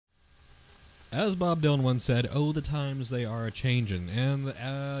As Bob Dylan once said, "Oh, the times they are a-changin',"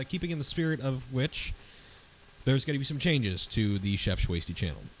 and keeping in the spirit of which, there's going to be some changes to the Chef Shwasty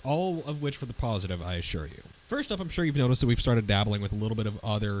channel, all of which for the positive, I assure you. First up, I'm sure you've noticed that we've started dabbling with a little bit of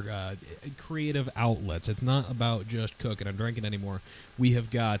other creative outlets. It's not about just cooking and drinking anymore. We have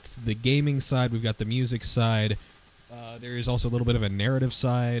got the gaming side, we've got the music side, there is also a little bit of a narrative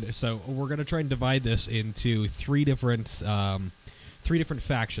side, so we're going to try and divide this into three different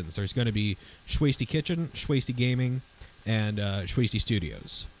factions. There's going to be Shwasty Kitchen, Shwasty Gaming, and Shwasty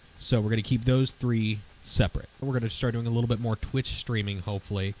Studios. So we're going to keep those three separate. We're going to start doing a little bit more Twitch streaming,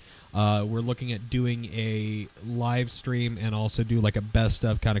 hopefully. We're looking at doing a live stream and also do like a best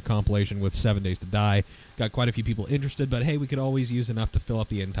of kind of compilation with 7 Days to Die. Got quite a few people interested, but hey, we could always use enough to fill up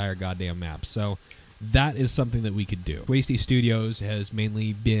the entire goddamn map. So that is something that we could do. Shwasty Studios has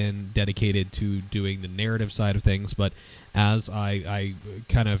mainly been dedicated to doing the narrative side of things, but as I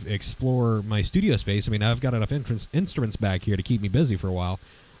kind of explore my studio space, I mean, I've got enough instruments back here to keep me busy for a while.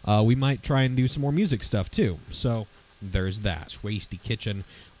 We might try and do some more music stuff, too. So there's that. Shwasty Kitchen.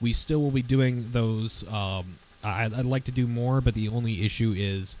 We still will be doing those. I'd like to do more, but the only issue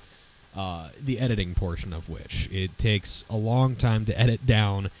is the editing portion of which. It takes a long time to edit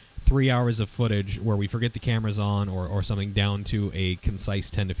down 3 hours of footage where we forget the cameras on or something down to a concise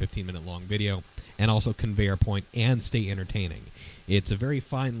 10 to 15 minute long video, and also convey our point and stay entertaining. It's a very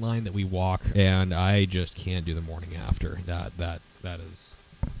fine line that we walk, and I just can't do the morning after. That is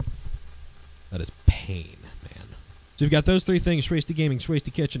pain, man. So we've got those three things: Shwasty Gaming,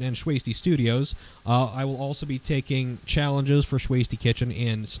 Shwasty Kitchen, and Shwasty Studios. I will also be taking challenges for Shwasty Kitchen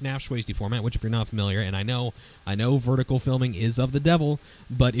in Snap Shwasty format, which if you're not familiar, and I know vertical filming is of the devil,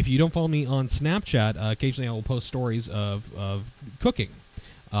 but if you don't follow me on Snapchat, occasionally I will post stories of cooking.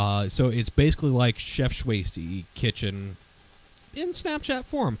 So it's basically like Chef Shwasty Kitchen in Snapchat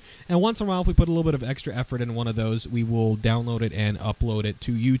form. And once in a while, if we put a little bit of extra effort in one of those, we will download it and upload it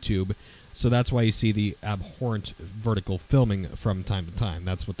to YouTube. So that's why you see the abhorrent vertical filming from time to time.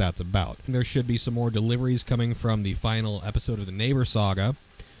 That's what that's about. And there should be some more deliveries coming from the final episode of the Neighbor Saga.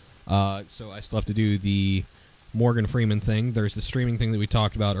 So I still have to do the Morgan Freeman thing. There's the streaming thing that we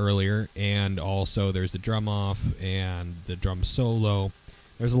talked about earlier, and also there's the drum off and the drum solo.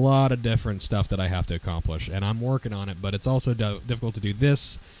 There's a lot of different stuff that I have to accomplish, and I'm working on it, but it's also difficult to do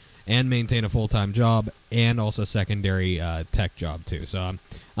this and maintain a full-time job and also secondary tech job, too. So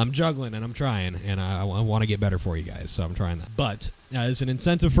I'm juggling, and I'm trying, and I want to get better for you guys, so I'm trying that. But as an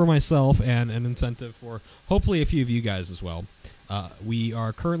incentive for myself and an incentive for hopefully a few of you guys as well, we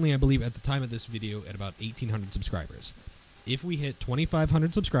are currently, I believe, at the time of this video, at about 1,800 subscribers. If we hit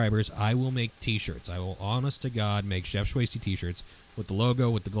 2,500 subscribers, I will make T-shirts. I will, honest to God, make Chef Shwasty T-shirts with the logo,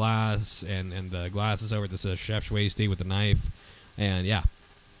 with the glass, and the glasses over it that says Chef Shwasty with the knife, and yeah.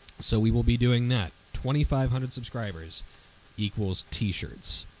 So we will be doing that. 2,500 subscribers equals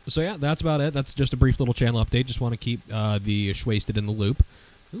T-shirts. So yeah, that's about it. That's just a brief little channel update. Just want to keep the Shwasted in the loop.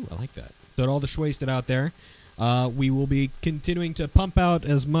 Ooh, I like that. So to all the Shwasted out there, we will be continuing to pump out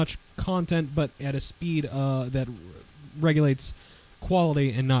as much content, but at a speed that regulates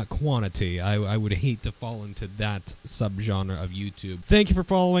quality and not quantity. I would hate to fall into that subgenre of YouTube. Thank you for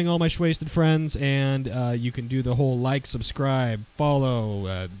following all my Shwasted friends, and you can do the whole like, subscribe,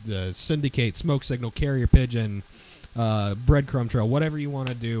 follow, syndicate, smoke signal, carrier pigeon, breadcrumb trail, whatever you want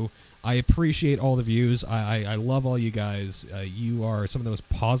to do. I appreciate all the views. I love all you guys. You are some of the most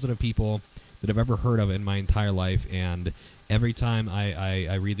positive people that I've ever heard of in my entire life, and every time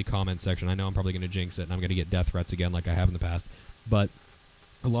I read the comment section, I know I'm probably going to jinx it, and I'm going to get death threats again like I have in the past, but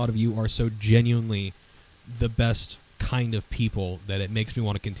a lot of you are so genuinely the best kind of people that it makes me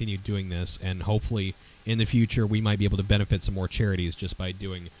want to continue doing this, and hopefully in the future we might be able to benefit some more charities just by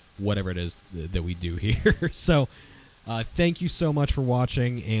doing whatever it is that we do here. So thank you so much for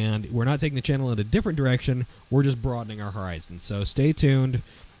watching, and we're not taking the channel in a different direction, we're just broadening our horizons. So stay tuned,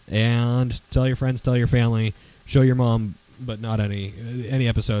 and tell your friends, tell your family, show your mom, but not any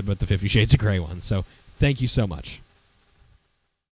episode but the 50 Shades of Grey one. So thank you so much.